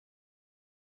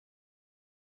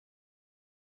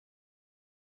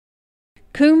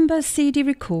Coomber CD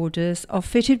recorders are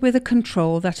fitted with a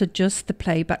control that adjusts the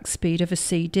playback speed of a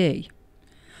CD.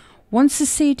 Once the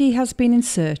CD has been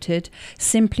inserted,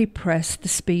 simply press the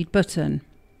speed button.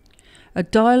 A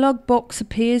dialog box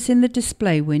appears in the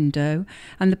display window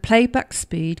and the playback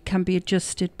speed can be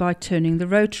adjusted by turning the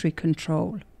rotary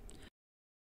control.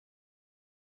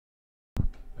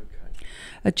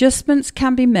 Adjustments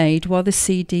can be made while the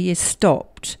CD is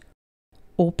stopped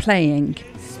or playing.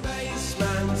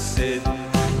 Spaceman Sid,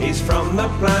 he's from the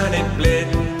planet Blid.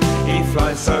 He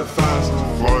flies so fast,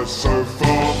 Flies so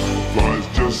far, flies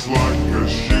just like a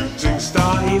shooting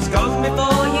star. He's gone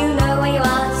before You know where you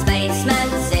are, Spaceman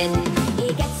Sid.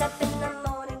 He gets up in the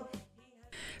morning.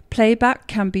 Playback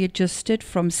can be adjusted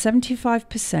from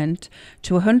 75%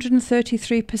 to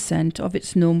 133% of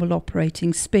its normal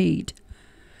operating speed.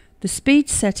 The speed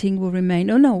setting will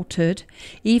remain unaltered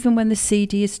even when the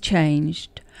CD is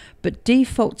changed, but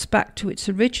defaults back to its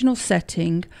original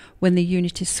setting when the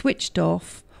unit is switched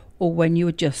off or when you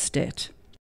adjust it.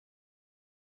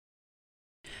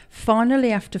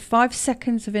 Finally, after 5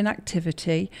 seconds of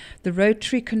inactivity, the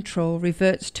rotary control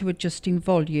reverts to adjusting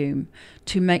volume.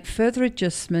 To make further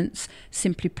adjustments,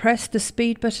 simply press the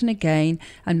speed button again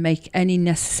and make any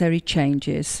necessary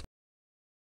changes.